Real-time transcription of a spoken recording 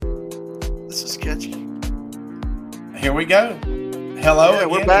This is sketchy. Here we go. Hello again.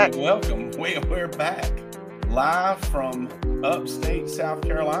 We're back. Welcome. We're back live from upstate South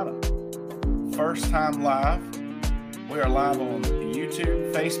Carolina. First time live. We are live on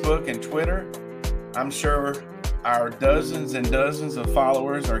YouTube, Facebook, and Twitter. I'm sure our dozens and dozens of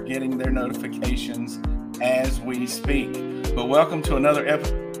followers are getting their notifications as we speak. But welcome to another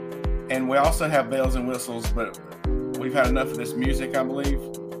episode. And we also have bells and whistles, but we've had enough of this music, I believe.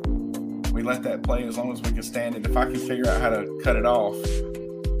 We let that play as long as we can stand it. If I can figure out how to cut it off,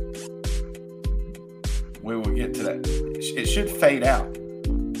 we will get to that. It should fade out.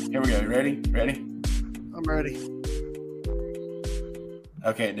 Here we go. You ready? Ready? I'm ready.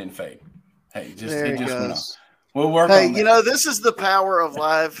 Okay, it didn't fade. Hey, it just went off. We'll work on that. This is the power of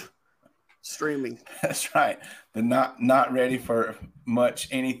live streaming. That's right. They're not ready for much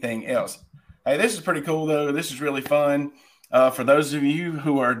anything else. Hey, this is pretty cool, though. This is really fun. For those of you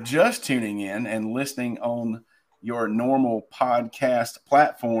who are just tuning in and listening on your normal podcast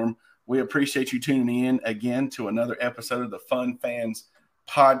platform, we appreciate you tuning in again to another episode of the Fun Fans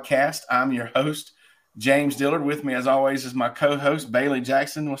Podcast. I'm your host, James Dillard. With me, as always, is my co-host, Bailey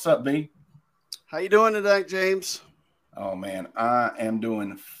Jackson. What's up, B? How you doing today, James? Oh, man, I am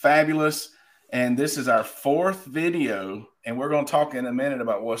doing fabulous. And this is our fourth video, and we're going to talk in a minute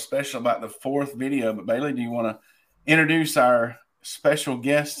about what's special about the fourth video. But, Bailey, do you want to introduce our special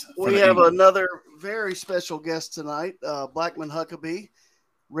guest? We have another very special guest tonight, Blackman Huckabee,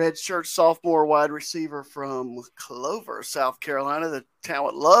 redshirt sophomore wide receiver from Clover, South Carolina, the town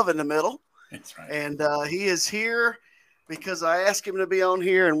with love in the middle. That's right. And he is here because I asked him to be on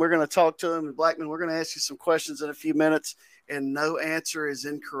here, and we're going to talk to him. And Blackman, we're going to ask you some questions in a few minutes, and no answer is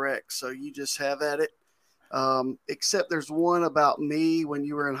incorrect. So you just have at it. Except there's one about me when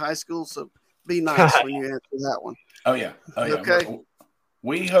you were in high school. So be nice when you answer that one. Oh, yeah. Okay.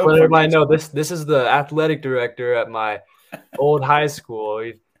 We hope. Let everybody know this is the athletic director at my old high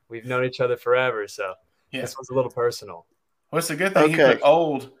school. We've known each other forever, so This one's a little personal. Well, it's a good thing he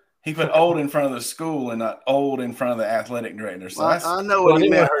put old in front of the school and not old in front of the athletic director. So I know what he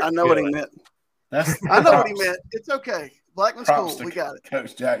meant. I know what he meant. I know what he meant. It's okay. Blackman's cool. We got it.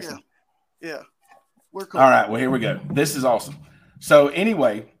 Coach Jackson. Yeah. We're cool. All right. Well, here we go. This is awesome. So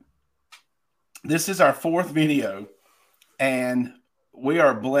anyway, this is our fourth video, and we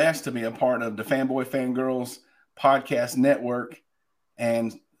are blessed to be a part of the Fanboy Fangirls Podcast Network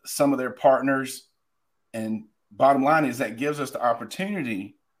and some of their partners. And bottom line is that gives us the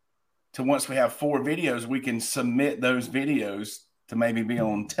opportunity to, once we have four videos, we can submit those videos to maybe be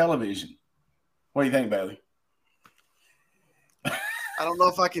on television. What do you think, Bailey? I don't know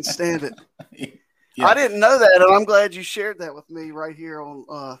if I can stand it. Yeah. I didn't know that, and I'm glad you shared that with me right here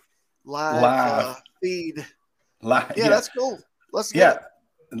on live feed. Live, yeah, that's cool. Let's get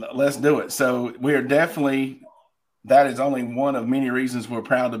it. Let's do it. So we are definitely, that is only one of many reasons we're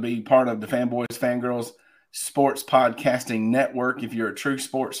proud to be part of the Fanboys Fangirls Sports Podcasting Network. If you're a true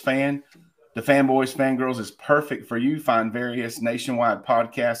sports fan, the Fanboys Fangirls is perfect for you. Find various nationwide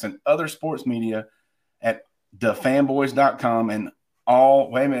podcasts and other sports media at thefanboys.com and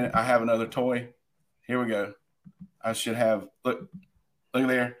wait a minute, I have another toy. Here we go. I should have, look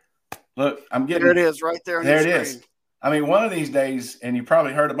there. Look, I'm getting. There it is, right there. There it is. I mean, one of these days, and you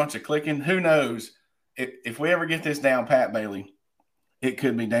probably heard a bunch of clicking. Who knows? If we ever get this down pat, Bailey, it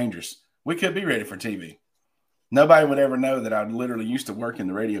could be dangerous. We could be ready for TV. Nobody would ever know that I literally used to work in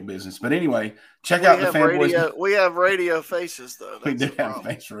the radio business. But anyway, check out the Fanboys. We have radio faces, though. We do have a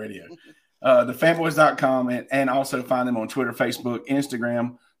face for radio. Thefanboys.com and also find them on Twitter, Facebook,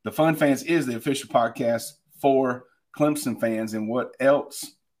 Instagram. The Fun Fans is the official podcast for Clemson fans. And what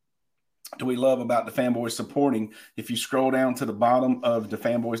else do we love about the Fanboys supporting? If you scroll down to the bottom of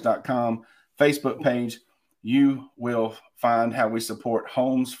thefanboys.com Facebook page, you will find how we support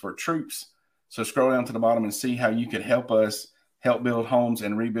Homes for Troops. So scroll down to the bottom and see how you could help us help build homes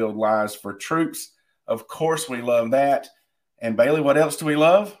and rebuild lives for troops. Of course, we love that. And Bailey, what else do we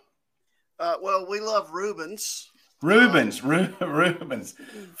love? Well, we love Reuben's. Reuben's.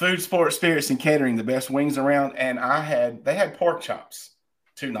 Food, sports, spirits, and catering, the best wings around. And they had pork chops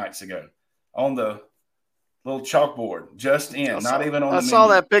 2 nights ago on the little chalkboard, just in, not even on the menu. I saw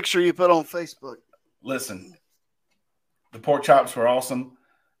that picture you put on Facebook. Listen, the pork chops were awesome,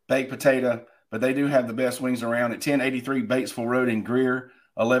 baked potato, but they do have the best wings around at 1083 Batesville Road in Greer,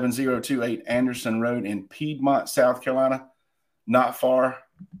 11028 Anderson Road in Piedmont, South Carolina, not far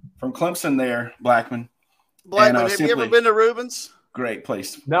from Clemson there, Blackman. Have you ever been to Reuben's? Great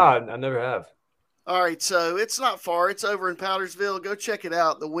place. No, I never have. All right, so it's not far. It's over in Powdersville. Go check it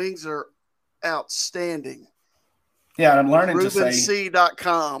out. The wings are outstanding. Yeah, I'm learning to say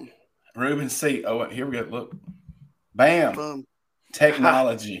ReubenC.com. Ruben C. Oh, here we go. Look. Bam. Boom.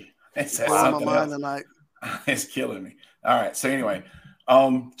 Technology. It's something my mind tonight. It's killing me. All right. So anyway,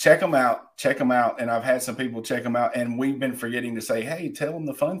 check them out. Check them out. And I've had some people check them out. And we've been forgetting to say, hey, tell them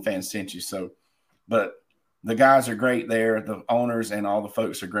the Fun Fans sent you. So, but the guys are great there. The owners and all the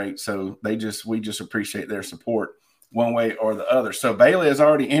folks are great. So we just appreciate their support one way or the other. So Bailey has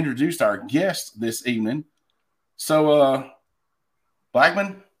already introduced our guest this evening. So,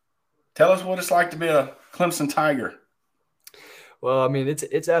 Blackman, tell us what it's like to be a Clemson Tiger. Well, I mean,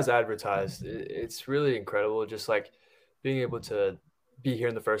 it's as advertised. It's really incredible, just like being able to be here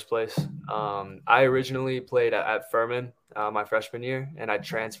in the first place. I originally played at Furman my freshman year, and I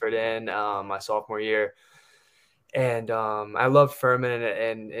transferred in my sophomore year. And I loved Furman,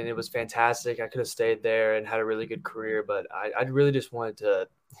 and it was fantastic. I could have stayed there and had a really good career, but I really just wanted to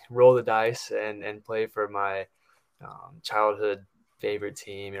roll the dice and play for my childhood favorite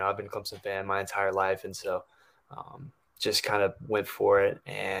team. You know, I've been a Clemson fan my entire life, and so just kind of went for it,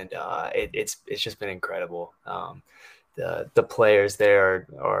 and it's just been incredible. The players there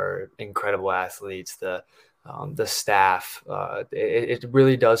are incredible athletes. The staff, it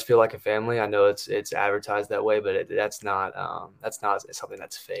really does feel like a family. I know it's advertised that way, but that's not something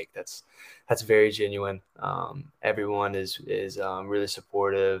that's fake. That's very genuine. Everyone is really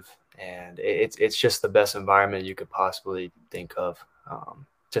supportive, and it's just the best environment you could possibly think of.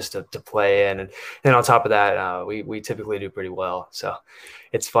 Just to play in. And on top of that, we typically do pretty well. So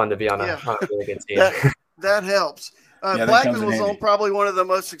it's fun to be on a really good team. That helps. Blackman was on probably one of the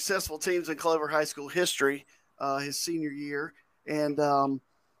most successful teams in Clover High School history his senior year. And,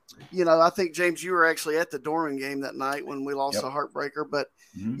 I think, James, you were actually at the Dorman game that night when we lost a heartbreaker. But,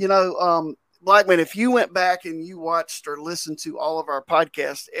 Blackman, if you went back and you watched or listened to all of our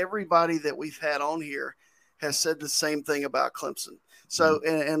podcasts, everybody that we've had on here has said the same thing about Clemson. So,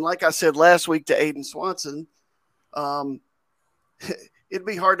 and like I said last week to Aiden Swanson, it'd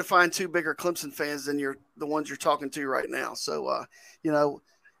be hard to find two bigger Clemson fans than the ones you're talking to right now. So, we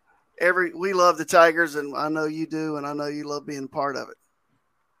love the Tigers, and I know you do, and I know you love being part of it.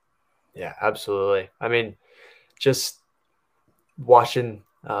 Yeah, absolutely. I mean, just watching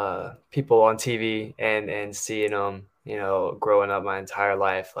people on TV and seeing them, growing up my entire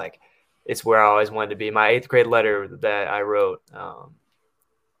life, like it's where I always wanted to be. My 8th grade letter that I wrote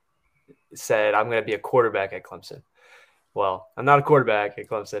said, I'm going to be a quarterback at Clemson. Well, I'm not a quarterback at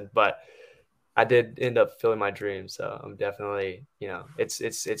Clemson, but I did end up fulfilling my dream. So I'm definitely,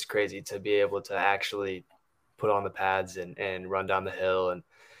 it's crazy to be able to actually put on the pads and run down the hill and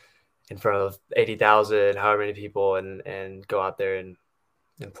in front of 80,000, however many people, and go out there and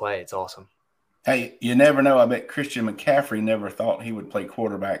play. It's awesome. Hey, you never know. I bet Christian McCaffrey never thought he would play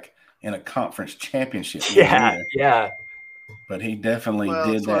quarterback in a conference championship. Yeah. But he definitely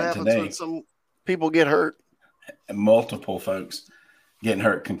did that today. When some people get hurt. And multiple folks getting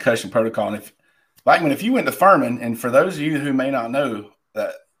hurt, concussion protocol. And if you went to Furman, and for those of you who may not know,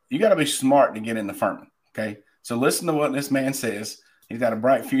 that you got to be smart to get into Furman. Okay, so listen to what this man says. He's got a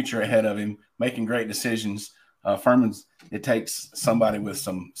bright future ahead of him, making great decisions. Furman's, it takes somebody with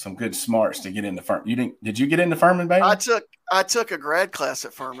some good smarts to get into Furman. Did you get into Furman, baby? I took a grad class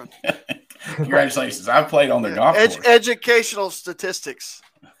at Furman. Congratulations. I played on the golf course. Educational statistics.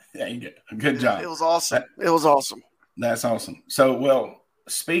 Yeah, you did. Good job. It was awesome. It was awesome. That's awesome. So, well,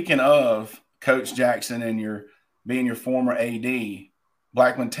 speaking of Coach Jackson and being your former AD,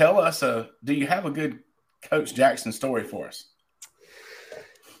 Blackman, tell us, do you have a good Coach Jackson story for us?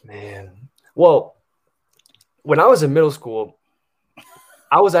 Man. Well, when I was in middle school,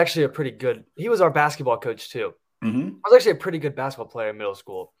 I was actually he was our basketball coach too. Mm-hmm. I was actually a pretty good basketball player in middle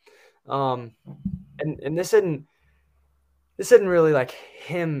school. And this isn't really like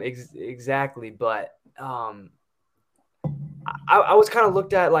him exactly, but I was kind of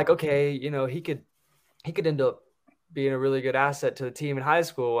looked at like, okay, he could end up being a really good asset to the team in high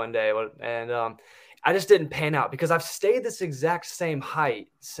school one day. And I just didn't pan out because I've stayed this exact same height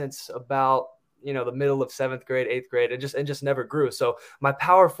since about, the middle of 7th grade, 8th grade, and just never grew. So my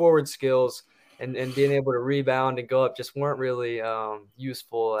power forward skills and being able to rebound and go up just weren't really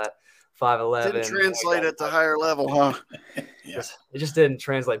useful at 5'11". Didn't translate at the higher level, huh? Yeah. It just didn't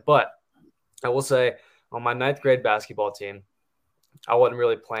translate. But I will say on my 9th grade basketball team, I wasn't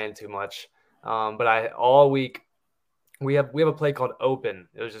really playing too much. But all week we have a play called Open.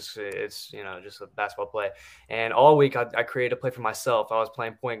 It's just a basketball play. And all week I created a play for myself. I was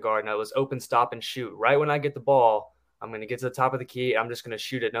playing point guard, and it was open, stop, and shoot. Right when I get the ball, I'm going to get to the top of the key. I'm just going to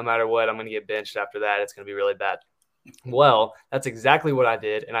shoot it no matter what. I'm going to get benched after that. It's going to be really bad. Well, that's exactly what I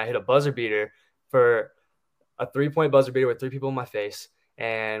did. And I hit a buzzer beater for a 3-point buzzer beater with 3 people in my face.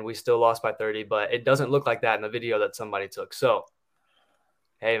 and we still lost by 30, but it doesn't look like that in the video that somebody took. So,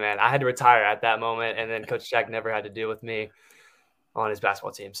 hey, man, I had to retire at that moment, and then Coach Jack never had to deal with me on his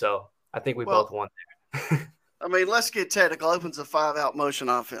basketball team. So I think we both won there. I mean, let's get technical. Opens a 5-out motion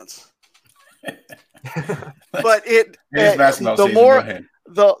offense. But the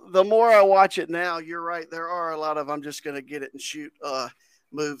more I watch it now, you're right. There are a lot of I'm just going to get it and shoot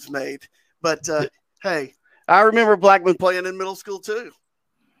moves made. But hey, I remember Blackman playing in middle school too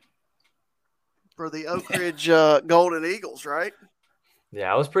for the Oak Ridge Golden Eagles, right?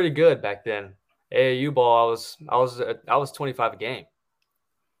 Yeah, I was pretty good back then. AAU ball, I was 25 a game.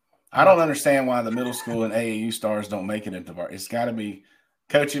 I don't understand why the middle school and AAU stars don't make it into VAR. It's got to be,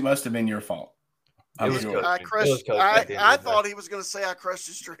 Coach. It must have been your fault. I thought he was going to say I crushed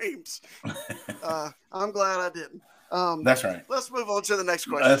his dreams. I'm glad I didn't. That's right. Let's move on to the next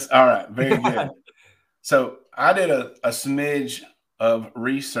question. All right. Very good. So I did a smidge of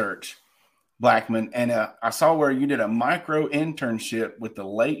research, Blackman, and I saw where you did a micro internship with the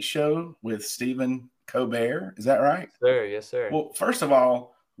Late Show with Stephen Colbert. Is that right? Sir, yes, sir. Well, first of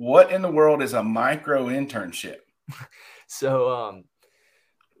all, what in the world is a micro internship? So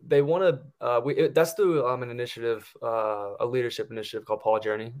they want to that's through an initiative, a leadership initiative called Paul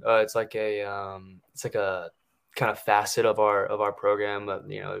Journey. It's like a kind of facet of our program.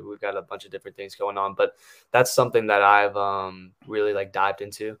 We've got a bunch of different things going on, but that's something that I've really like dived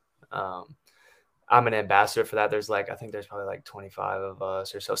into. I'm an ambassador for that. I think there's probably like 25 of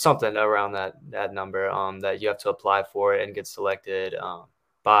us or so, something around that number that you have to apply for it and get selected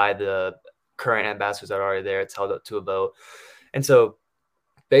by the current ambassadors that are already there. It's held up to a vote. And so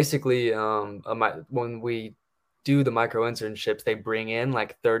basically when we do the micro internships, they bring in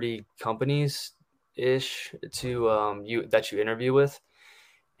like 30 companies ish to that you interview with,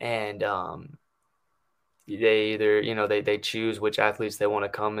 and they either they choose which athletes they want to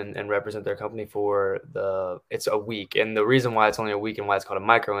come and represent their company for it's a week. And the reason why it's only a week and why it's called a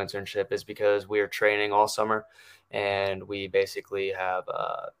micro internship is because we are training all summer, and we basically have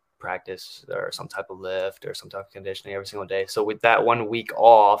practice or some type of lift or some type of conditioning every single day. So with that 1 week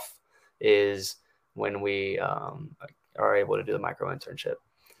off is when we are able to do the micro internship.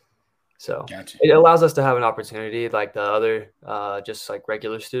 So Gotcha. It allows us to have an opportunity like the other just like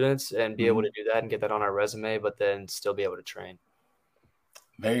regular students and be able to do that and get that on our resume, but then still be able to train.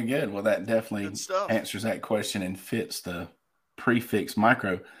 Very good. Well, that definitely answers that question and fits the prefix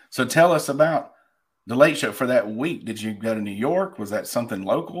micro. So tell us about the Late Show for that week. Did you go to New York? Was that something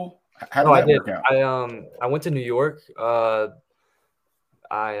local? How did that work out? I went to New York. I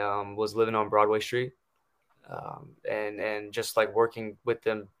was living on Broadway Street. And just like working with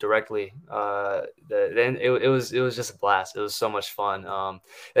them directly, then it was just a blast. It was so much fun.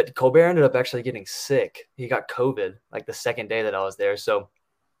 Colbert ended up actually getting sick. He got COVID like the second day that I was there. So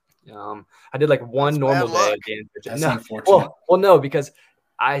I did like one normal day. That's unfortunate. Well, no, because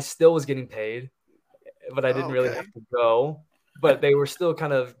I still was getting paid, but I didn't really have to go. But they were still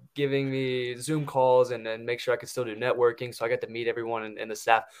kind of giving me Zoom calls and make sure I could still do networking. So I got to meet everyone in the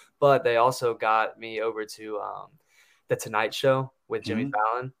staff. But they also got me over to the Tonight Show with Jimmy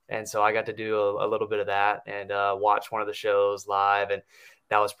Fallon. And so I got to do a little bit of that and watch one of the shows live. And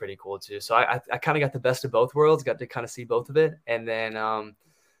that was pretty cool too. So I kind of got the best of both worlds, got to kind of see both of it. And then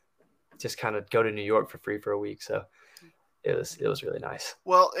just kind of go to New York for free for a week. So it was really nice.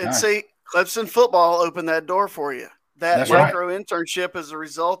 Well, and see, Clemson football opened that door for you. That's micro internship is a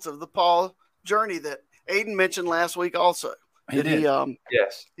result of the Paul Journey that Aiden mentioned last week. Also, he did.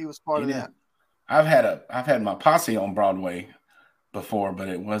 Yes, he was part of that. I've had my posse on Broadway before, but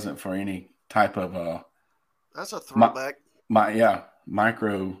it wasn't for any type of that's a throwback.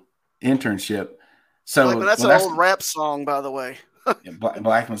 Micro internship. So that's an old rap song, by the way.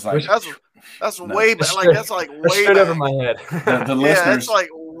 Blackman's like that's way back. Like that's like way straight over my head. The listeners, it's like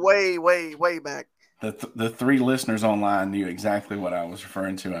way back. The three listeners online knew exactly what I was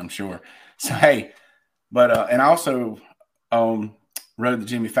referring to, I'm sure. So, hey, but and I also rode the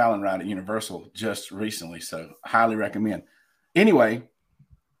Jimmy Fallon ride at Universal just recently, so highly recommend. Anyway,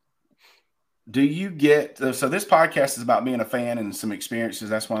 do you get – so this podcast is about being a fan and some experiences.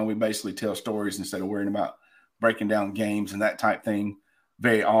 That's why we basically tell stories instead of worrying about breaking down games and that type thing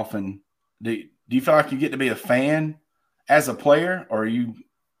very often. Do you feel like you get to be a fan as a player, or you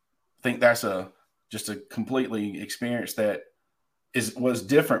think that's just a completely experience that was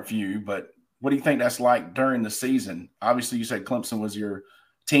different for you? But what do you think that's like during the season? Obviously, you said Clemson was your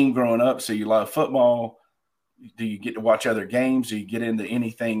team growing up, so you love football. Do you get to watch other games? Do you get into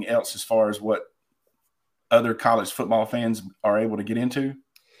anything else as far as what other college football fans are able to get into?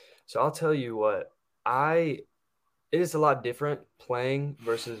 So I'll tell you what, I it is a lot different playing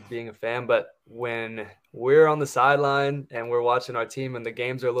versus being a fan. But when we're on the sideline and we're watching our team and the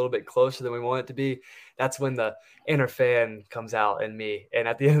games are a little bit closer than we want it to be, that's when the inner fan comes out in me. And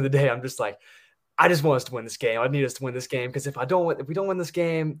at the end of the day, I'm just like, I just want us to win this game. I need us to win this game, because if we don't win this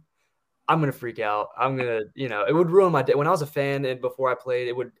game, I'm going to freak out. I'm going to, it would ruin my day. When I was a fan and before I played,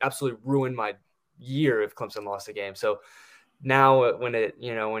 it would absolutely ruin my year if Clemson lost a game. So now when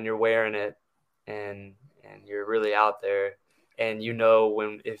when you're wearing it and you're really out there, and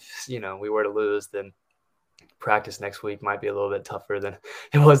if we were to lose, then practice next week might be a little bit tougher than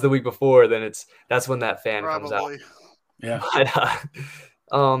it was the week before. Then that's when that fan comes out. Yeah.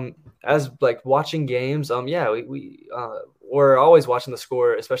 But, as like watching games, we're always watching the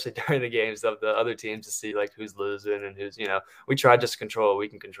score, especially during the games of the other teams, to see like who's losing and who's, we try just to control what we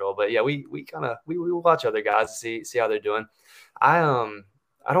can control. But yeah, we watch other guys to see how they're doing. I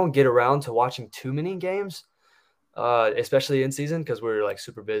don't get around to watching too many games, especially in season, because we're like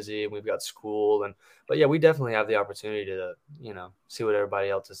super busy and we've got school. But yeah, we definitely have the opportunity to, see what everybody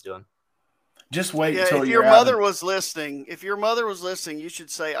else is doing. Just wait until your mother was listening. If your mother was listening, you should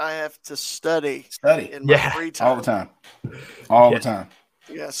say, I have to study in my free time. All the time.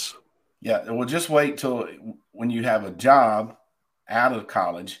 Yes. Yeah. Well, just wait till when you have a job out of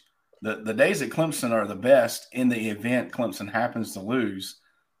college. The days at Clemson are the best in the event Clemson happens to lose,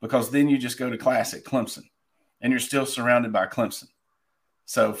 because then you just go to class at Clemson and you're still surrounded by Clemson.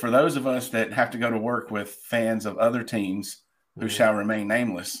 So for those of us that have to go to work with fans of other teams who shall remain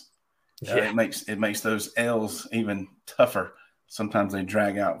nameless, it makes those L's even tougher. Sometimes they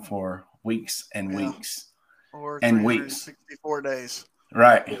drag out for weeks and weeks and weeks. 64 days.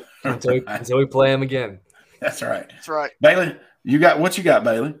 Right. Until we play them again. That's right. That's right. Bailey, what you got,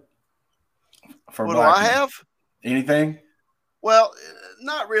 Bailey? What do I have? Anything? Well,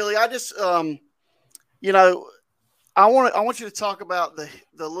 not really. I just, I want you to talk about the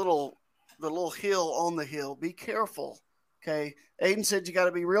little hill on the hill. Be careful. Okay. Aiden said you got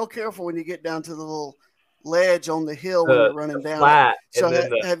to be real careful when you get down to the little ledge on the hill when you're running down. Flat. So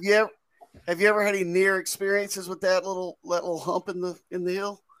have you ever had any near experiences with that little hump in the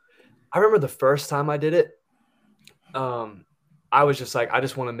hill? I remember the first time I did it. I was just like, I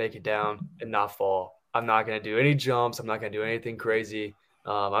just want to make it down and not fall. I'm not going to do any jumps. I'm not going to do anything crazy.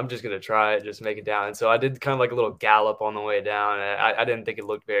 I'm just going to try it, just make it down. And so I did kind of like a little gallop on the way down. And I didn't think it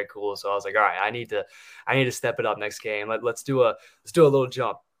looked very cool. So I was like, all right, I need to step it up next game. Let's do a little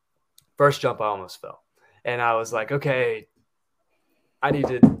jump. First jump, I almost fell. And I was like, okay, I need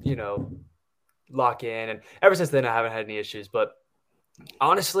to, lock in. And ever since then, I haven't had any issues. But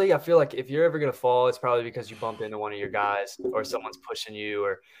honestly, I feel like if you're ever going to fall, it's probably because you bumped into one of your guys or someone's pushing you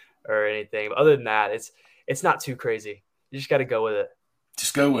or anything. But other than that, it's not too crazy. You just got to go with it.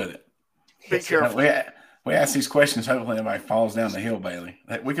 Just go with it. Be careful. We ask these questions. Hopefully, nobody falls down the hill, Bailey.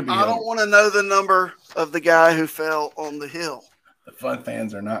 We could be. I don't want to know the number of the guy who fell on the hill. The fun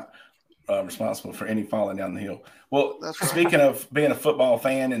fans are not responsible for any falling down the hill. Well, speaking of being a football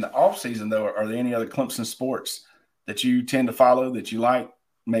fan in the off season, though, are there any other Clemson sports that you tend to follow that you like?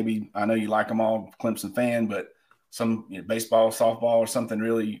 Maybe I know you like them all, Clemson fan, but some baseball, softball, or something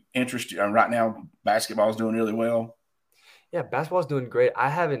really interesting. Right now, basketball is doing really well. Yeah, basketball's doing great. I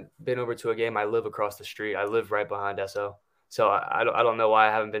haven't been over to a game. I live across the street. I live right behind SO. So I don't know why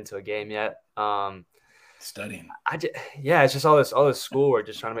I haven't been to a game yet. Studying. It's just all this schoolwork,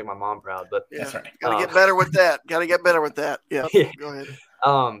 just trying to make my mom proud. But yeah, that's right. Gotta get better with that. Yeah. Go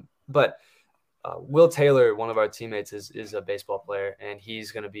ahead. But Will Taylor, one of our teammates, is a baseball player, and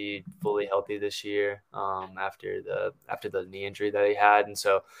he's going to be fully healthy this year after the knee injury that he had. And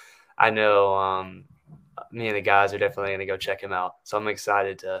so I know me and the guys are definitely going to go check him out. So I'm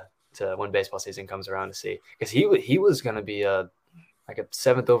excited to when baseball season comes around to see, because he was going to be a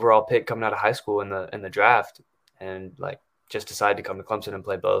 7th overall pick coming out of high school in the draft, and just decided to come to Clemson and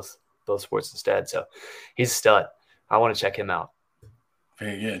play both sports instead. So he's a stud. I want to check him out.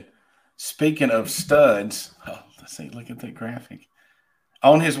 Very good. Speaking of studs, let's see, look at the graphic.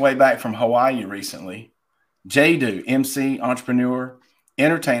 On his way back from Hawaii recently, Jadu, MC, entrepreneur,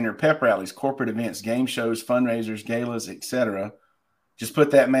 entertainer, pep rallies, corporate events, game shows, fundraisers, galas, etc. Just put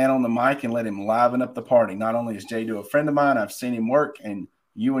that man on the mic and let him liven up the party. Not only is Jadu a friend of mine, I've seen him work, and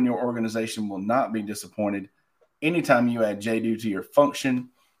you and your organization will not be disappointed. Anytime you add Jadu to your function,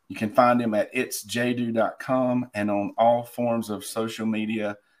 you can find him at itsjadu.com and on all forms of social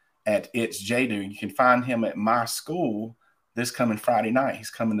media at itsjadu. You can find him at my school this coming Friday night. He's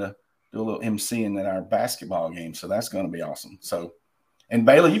coming to do a little emceeing at our basketball game, so that's going to be awesome. So, and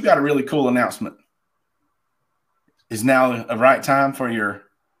Bailey, you've got a really cool announcement. Is now a right time for your?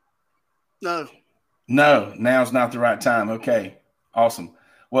 No. No, now's not the right time. Okay, awesome.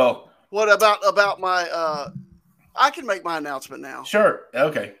 Well, what about my? I can make my announcement now. Sure.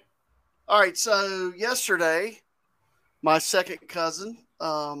 Okay. All right. So yesterday, my second cousin.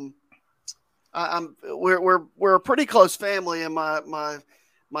 We're a pretty close family, and my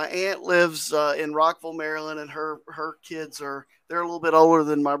aunt lives in Rockville, Maryland, and her kids they're a little bit older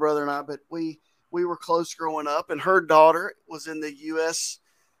than my brother and I, but we were close growing up, and her daughter was in the U.S.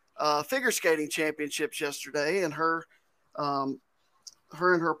 Figure skating championships yesterday, and her and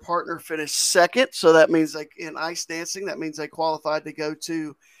her partner finished second. So that means in ice dancing, that means they qualified to go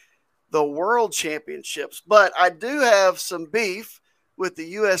to the world championships. But I do have some beef with the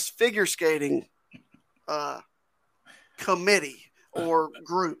U.S. figure skating committee or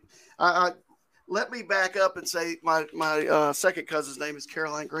group. Let me back up and say my second cousin's name is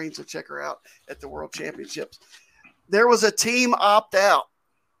Caroline Green, so check her out at the World Championships. There was a team opt out.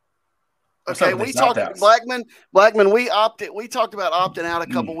 Okay, we talked Blackman. We talked about opting out a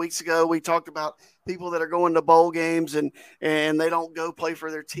couple weeks ago. We talked about people that are going to bowl games and they don't go play for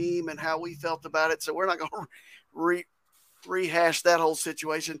their team and how we felt about it. So we're not going to rehash that whole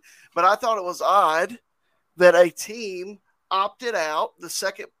situation. But I thought it was odd that a team opted out. The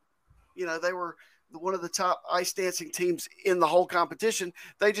second, they were one of the top ice dancing teams in the whole competition.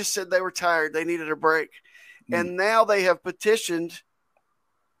 They just said they were tired. They needed a break. And now they have petitioned,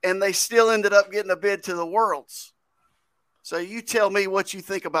 and they still ended up getting a bid to the Worlds. So you tell me what you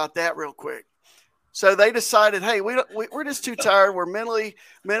think about that real quick. So they decided, hey, we're just too tired. We're mentally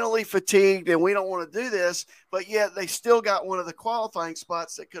fatigued, and we don't want to do this. But yet they still got one of the qualifying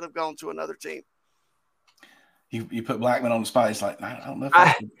spots that could have gone to another team. You put Blackman on the spot. He's like, I don't know.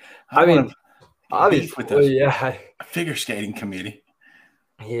 Obviously, with a figure skating committee.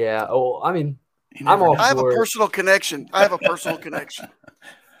 Yeah. Oh, I mean, I have a personal connection. I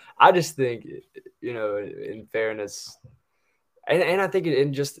just think, in fairness, and I think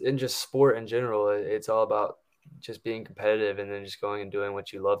in just sport in general, it's all about just being competitive and then just going and doing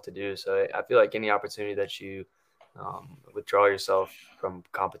what you love to do. So I feel like any opportunity that you withdraw yourself from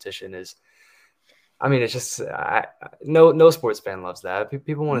competition is, it's just no sports fan loves that.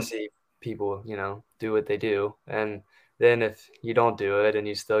 People want to see people, do what they do, and then if you don't do it and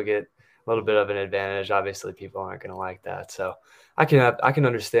you still get a little bit of an advantage, obviously people aren't going to like that. So I can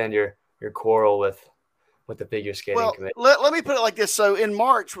understand your quarrel with the figure skating committee. Let me put it like this. So in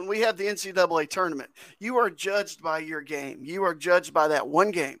March, when we have the NCAA tournament, you are judged by your game. You are judged by that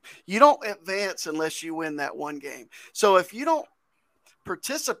one game. You don't advance unless you win that one game. So if you don't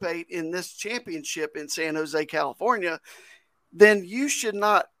participate in this championship in San Jose, California, then you should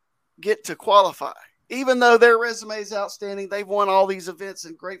not get to qualify. Even though their resume is outstanding, they've won all these events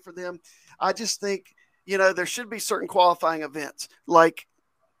and great for them. I just think, there should be certain qualifying events like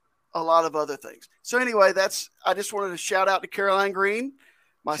a lot of other things. So anyway, I just wanted to shout out to Caroline Green,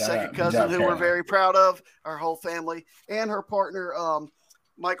 my second cousin, who we're very proud of, our whole family, and her partner,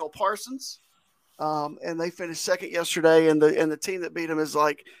 Michael Parsons. And they finished second yesterday, and the team that beat them is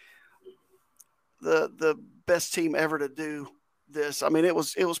like the best team ever to do this.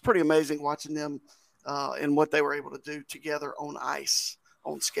 It was pretty amazing watching them and what they were able to do together on ice,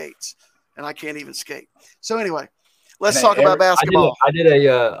 on skates. And I can't even skate. So anyway, let's talk about basketball. I did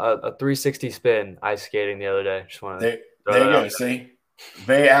a 360 spin ice skating the other day. Just want to there you go. See,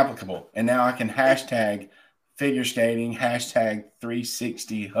 very applicable. And now I can hashtag figure skating, hashtag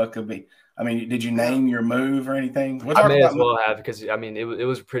 360 Huckabee. Did you name your move or anything? I may as well have, because it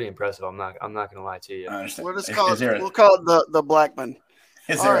was pretty impressive. I'm not gonna lie to you. We'll call it the Blackman.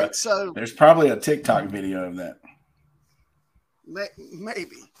 There's probably a TikTok video of that.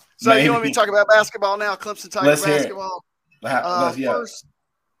 Maybe. So you want me to talk about basketball now? Clemson Tigers basketball. First,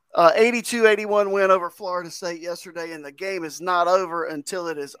 82-81 win over Florida State yesterday, and the game is not over until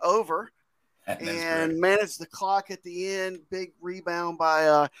it is over. And managed the clock at the end. Big rebound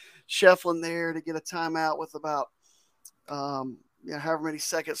by Shefflin there to get a timeout with about however many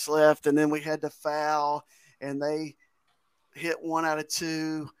seconds left, and then we had to foul, and they hit 1 out of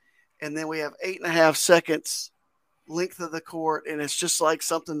 2, and then we have 8.5 seconds length of the court, and it's just like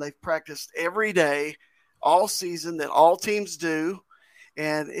something they've practiced every day all season that all teams do,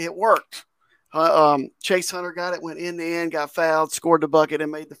 and it worked. Chase Hunter got it, went in the end, got fouled, scored the bucket,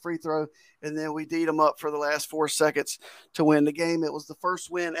 and made the free throw, and then we D'd them up for the last 4 seconds to win the game. It was the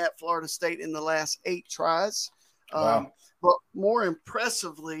first win at Florida State in the last 8 tries. Wow. But more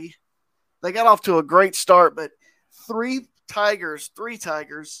impressively, they got off to a great start, but three Tigers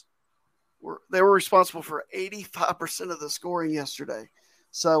were responsible for 85% of the scoring yesterday.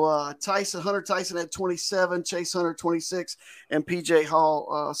 So Hunter Tyson had 27, Chase Hunter 26, and PJ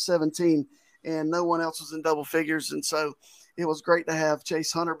Hall 17. and no one else was in double figures. And so it was great to have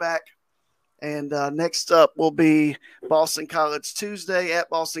Chase Hunter back. And next up will be Boston College Tuesday at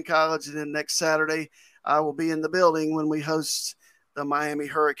Boston College. And then next Saturday, I will be in the building when we host the Miami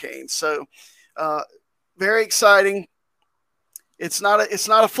Hurricanes. So very exciting. It's not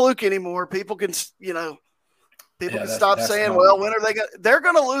a fluke anymore. People can, stop saying, well, when are they going to – they're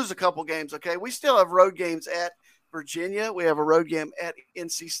going to lose a couple games, okay? We still have road games at Virginia. We have a road game at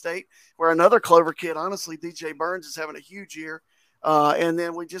NC State where another Clover kid, honestly, DJ Burns, is having a huge year. And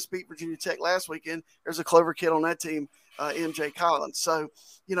then we just beat Virginia Tech last weekend. There's a Clover kid on that team, MJ Collins. So,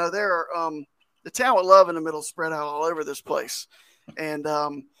 there are the talent love in the middle spread out all over this place. And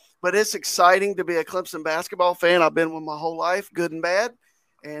but it's exciting to be a Clemson basketball fan. I've been one my whole life, good and bad.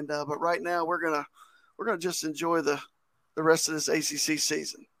 And but right now we're gonna just enjoy the rest of this ACC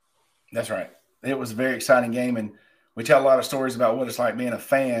season. That's right. It was a very exciting game, and we tell a lot of stories about what it's like being a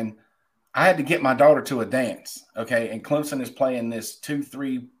fan. I had to get my daughter to a dance, okay? And Clemson is playing this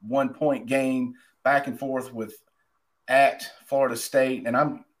 2-3 1-point game back and forth at Florida State, and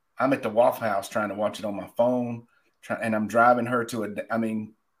I'm at the Waffle House trying to watch it on my phone, and I'm driving her to I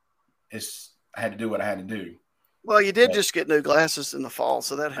had to do what I had to do. Well, you did just get new glasses in the fall,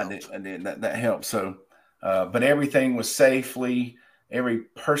 so that helped. I did. That helped. So, but everything was every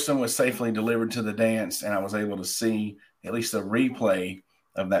person was safely delivered to the dance, and I was able to see at least a replay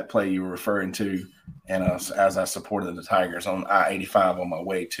of that play you were referring to, and as I supported the Tigers on I-85 on my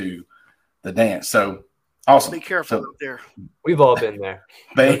way to the dance. So awesome. Be careful out there. We've all been there.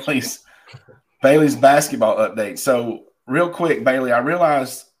 Bailey's basketball update. So real quick, Bailey, I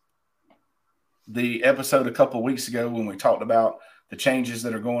realized the episode a couple of weeks ago when we talked about the changes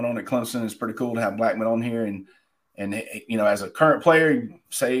that are going on at Clemson. It's pretty cool to have Blackman on here, and as a current player,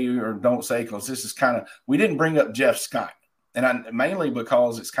 say or don't say, because this is we didn't bring up Jeff Scott. And mainly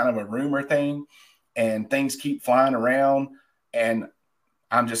because it's kind of a rumor thing and things keep flying around. And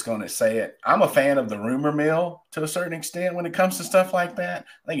I'm just going to say it. I'm a fan of the rumor mill to a certain extent when it comes to stuff like that.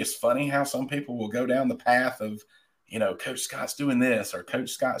 I think it's funny how some people will go down the path of, Coach Scott's doing this or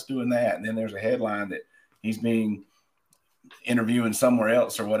Coach Scott's doing that. And then there's a headline that he's being interviewing somewhere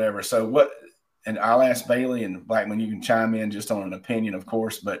else or whatever. So and I'll ask Bailey and Blackman, you can chime in just on an opinion, of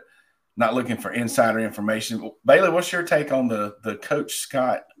course, but not looking for insider information. Bailey, what's your take on the Coach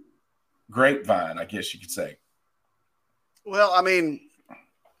Scott grapevine, I guess you could say? Well, I mean,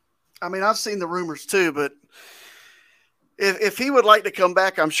 I've seen the rumors too, but if he would like to come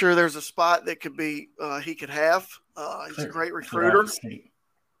back, I'm sure there's a spot that could be he could have. He's a great recruiter.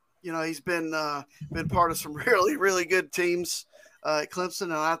 He's been part of some really, really good teams at Clemson,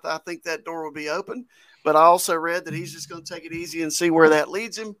 and I think that door will be open. But I also read that he's just going to take it easy and see where that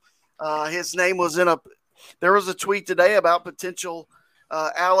leads him. His name was there was a tweet today about potential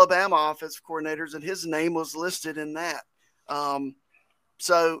Alabama offensive coordinators, and his name was listed in that.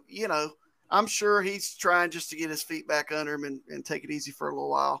 So, I'm sure he's trying just to get his feet back under him and take it easy for a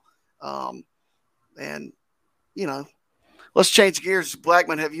little while. And, let's change gears.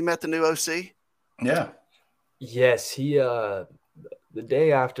 Blackman, have you met the new OC? Yeah. Yes. He, the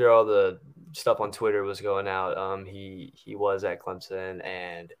day after all the stuff on Twitter was going out, he was at Clemson,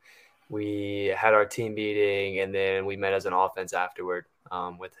 and we had our team meeting, and then we met as an offense afterward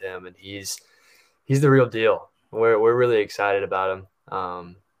with him, and he's the real deal. We're really excited about him.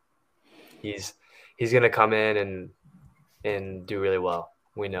 He's going to come in and do really well.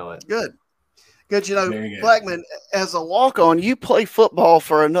 We know it. Good. Blackman, as a walk-on, you play football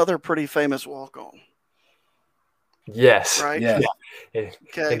for another pretty famous walk-on. Yes. Right. Yeah. Okay.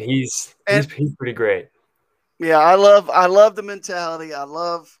 And he's pretty great. Yeah, I love the mentality. I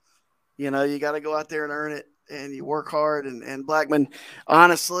love, you got to go out there and earn it, and you work hard. And Blackman,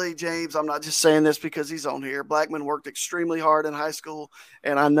 honestly, James, I'm not just saying this because he's on here. Blackman worked extremely hard in high school,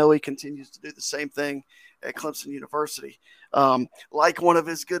 and I know he continues to do the same thing at Clemson University. Like one of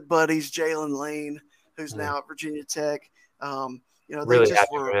his good buddies, Jalen Lane, who's now at Virginia Tech. They really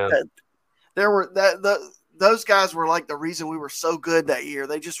just were. Those guys were like the reason we were so good that year.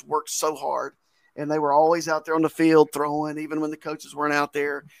 They just worked so hard, and they were always out there on the field throwing, even when the coaches weren't out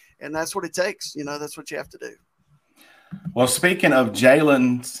there. And that's what it takes. That's what you have to do. Well, speaking of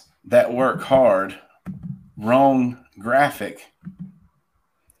Jalen's that work hard, wrong graphic.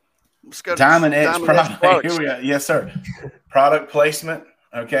 Let's go to Diamond Edge product. Here we go. Yes, sir. Product placement.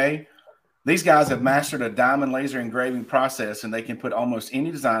 Okay. These guys have mastered a diamond laser engraving process, and they can put almost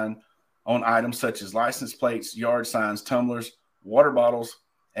any design on items such as license plates, yard signs, tumblers, water bottles,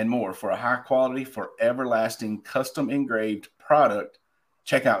 and more. For a high-quality, forever lasting, custom engraved product,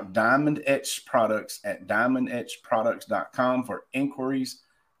 check out Diamond Etched Products at diamondetchedproducts.com for inquiries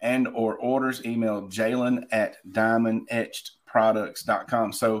and or orders, email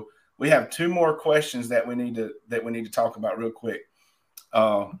jalen@diamondetchedproducts.com. So we have 2 more questions that we need to talk about real quick.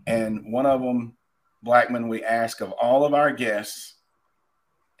 And one of them, Blackman, we ask of all of our guests,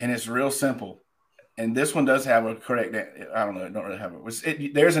 and it's real simple. And this one does have a correct, I don't know, it don't really have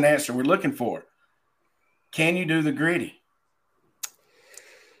it. There's an answer we're looking for. Can you do the gritty?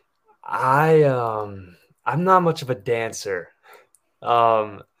 I'm not much of a dancer.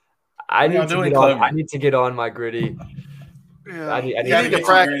 I need to get on my gritty. Yeah. I need to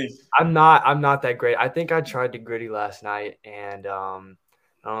practice. I'm not that great. I think I tried to gritty last night, and I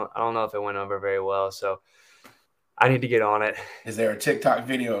don't know if it went over very well. So I need to get on it. Is there a TikTok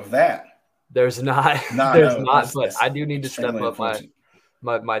video of that? There's not. There's not. But I do need to step up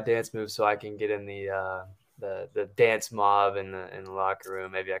my dance moves so I can get in the dance mob in the locker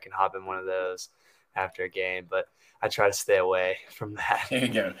room. Maybe I can hop in one of those after a game, but I try to stay away from that. There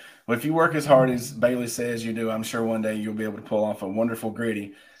you go. Well, if you work as hard as Bailey says you do, I'm sure one day you'll be able to pull off a wonderful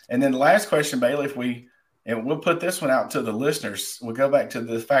gritty. And then the last question, Bailey, we'll put this one out to the listeners. We'll go back to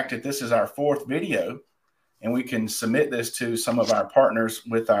the fact that this is our 4th video, and we can submit this to some of our partners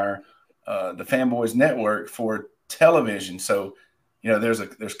with our the Fanboys Network for television. So,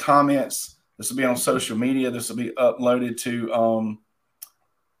 there's comments. This will be on social media. This will be uploaded to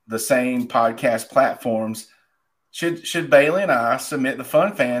the same podcast platforms. Should Bailey and I submit the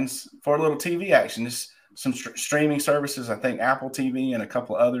Fun Fans for a little TV action? There's some streaming services, I think Apple TV and a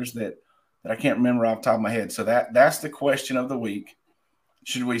couple of others that I can't remember off the top of my head. So that's the question of the week.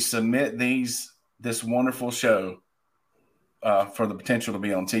 Should we submit this wonderful show for the potential to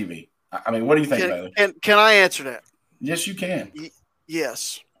be on TV? I mean, what do you think, Bailey? Can I answer that? Yes, you can.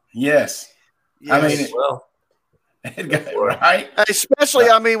 Yes. Yes. I mean, right?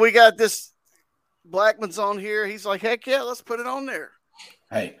 Especially, we got this Blackman's on here. He's like, heck yeah, let's put it on there.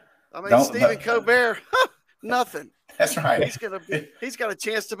 Hey, Stephen Colbert, nothing. That's right. He's got a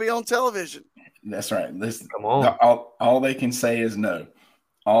chance to be on television. That's right. Listen, come on. All they can say is no.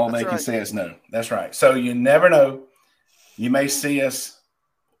 All they can say is no. That's right. So you never know. You may see us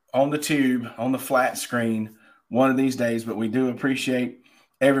on the tube, on the flat screen one of these days, but we do appreciate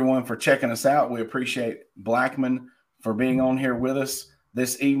everyone for checking us out. We appreciate Blackman for being on here with us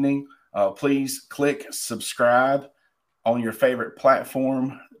this evening. Please click subscribe on your favorite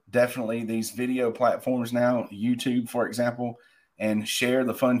platform. Definitely these video platforms now, YouTube, for example, and share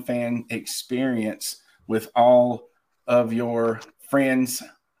the Fun Fan experience with all of your friends,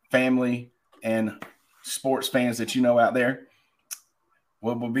 family, and sports fans that you know out there.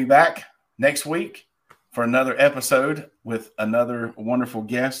 We'll be back next week for another episode with another wonderful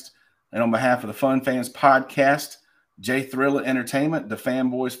guest. And on behalf of the Fun Fans Podcast, Jay Thrilla Entertainment, the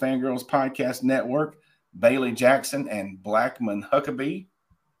Fanboys Fangirls Podcast Network, Bailey Jackson, and Blackman Huckabee.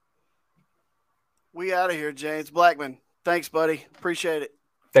 We out of here, James. Blackman, thanks, buddy. Appreciate it.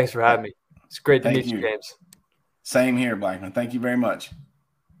 Thanks for having me. It's great to meet you, James. Same here, Blackman. Thank you very much.